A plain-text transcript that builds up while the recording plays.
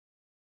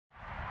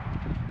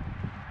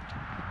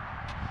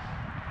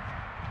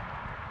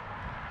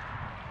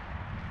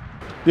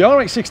The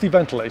RH60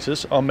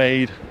 ventilators are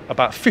made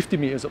about 50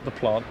 meters up the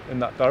plant in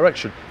that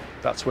direction.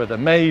 That's where they're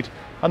made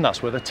and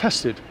that's where they're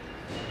tested.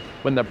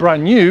 When they're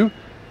brand new,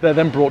 they're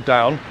then brought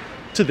down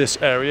to this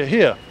area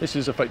here. This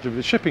is effectively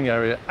the shipping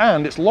area,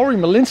 and it's Laurie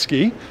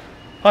Molinski.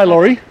 Hi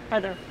Laurie. Hi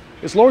there.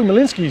 It's Laurie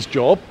Molinski's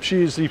job,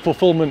 she is the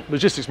fulfillment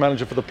logistics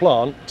manager for the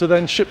plant, to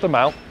then ship them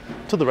out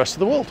to the rest of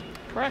the world.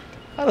 Correct.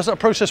 How does that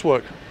process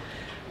work?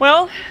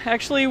 Well,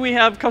 actually we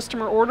have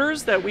customer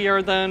orders that we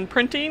are then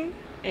printing,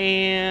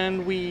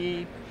 and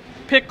we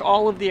pick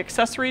all of the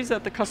accessories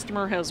that the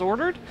customer has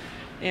ordered,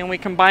 and we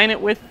combine it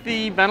with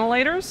the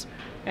ventilators,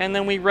 and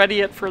then we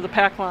ready it for the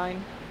pack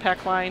line.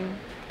 Pack line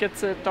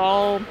gets it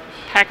all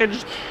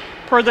packaged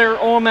per their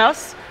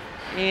OMS,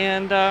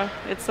 and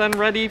it's then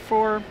ready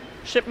for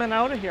shipment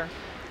out of here.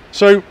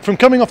 So from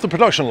coming off the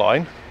production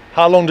line,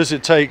 how long does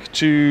it take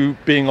to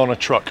being on a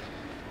truck,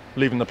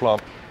 leaving the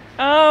plant?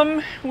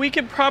 We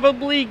could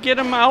probably get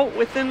them out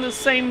within the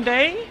same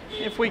day.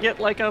 If we get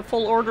like a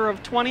full order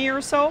of 20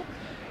 or so,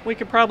 we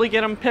could probably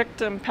get them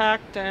picked and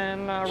packed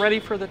and ready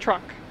for the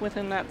truck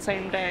within that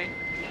same day.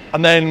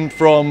 And then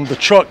from the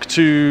truck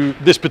to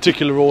this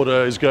particular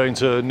order is going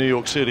to New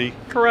York City?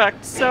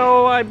 Correct.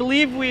 So I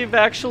believe we've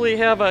actually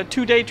have a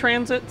 2-day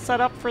transit set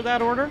up for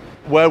that order.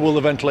 Where will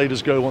the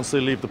ventilators go once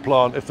they leave the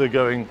plant if they're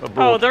going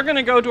abroad? Oh, they're going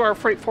to go to our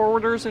freight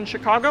forwarders in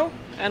Chicago,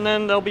 and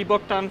then they'll be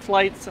booked on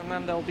flights, and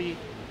then they'll be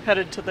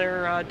headed to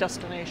their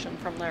destination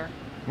from there.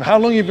 And how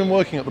long have you been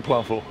working at the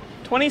plant for?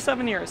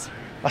 27 years.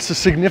 That's a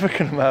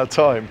significant amount of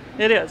time.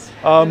 It is.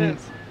 It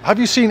is. Have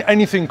you seen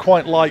anything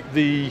quite like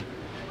the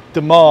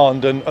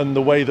demand and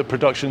the way that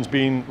production's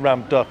been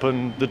ramped up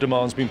and the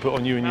demand's been put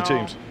on you and your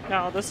teams?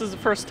 No, this is the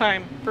first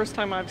time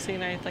I've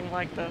seen anything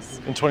like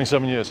this. In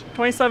 27 years?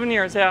 27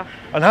 years, yeah.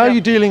 And how are you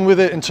dealing with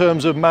it in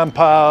terms of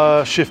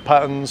manpower, shift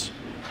patterns?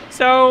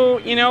 So,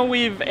 you know,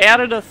 we've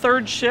added a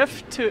third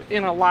shift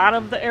in a lot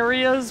of the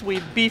areas.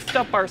 We've beefed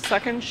up our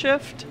second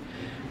shift.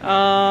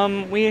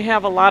 We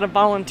have a lot of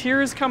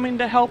volunteers coming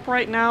to help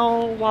right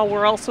now, while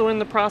we're also in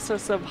the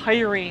process of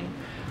hiring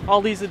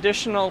all these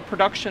additional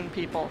production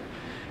people.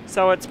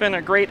 So it's been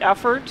a great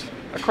effort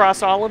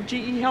across all of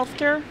GE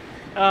Healthcare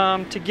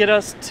to get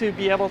us to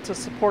be able to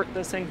support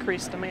this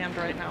increased demand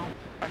right now.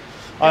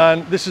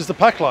 And this is the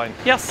pack line?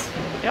 Yes,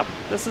 yep,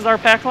 this is our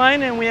pack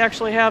line, and we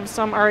actually have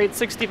some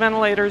RH60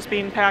 ventilators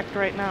being packed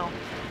right now.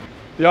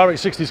 The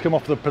RH60s come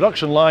off the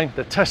production line,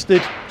 they're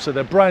tested, so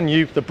they're brand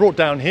new. They're brought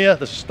down here,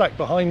 they're stacked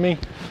behind me,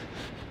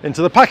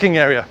 into the packing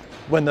area.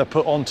 When they're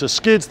put onto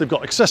skids, they've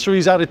got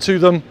accessories added to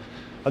them,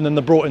 and then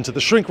they're brought into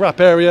the shrink wrap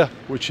area,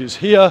 which is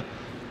here.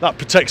 That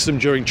protects them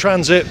during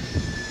transit,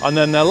 and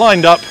then they're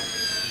lined up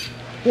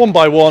one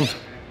by one,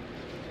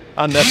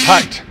 and they're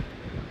packed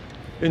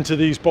into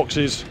these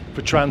boxes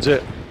for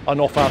transit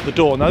and off out the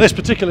door. Now this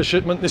particular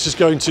shipment, this is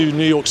going to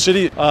New York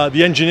City.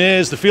 The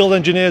engineers, the field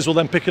engineers will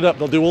then pick it up.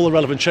 They'll do all the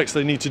relevant checks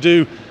they need to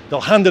do. They'll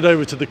hand it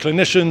over to the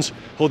clinicians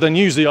who will then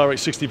use the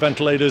RH60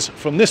 ventilators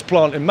from this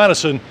plant in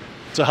Madison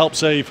to help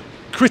save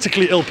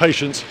critically ill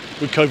patients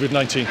with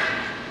COVID-19.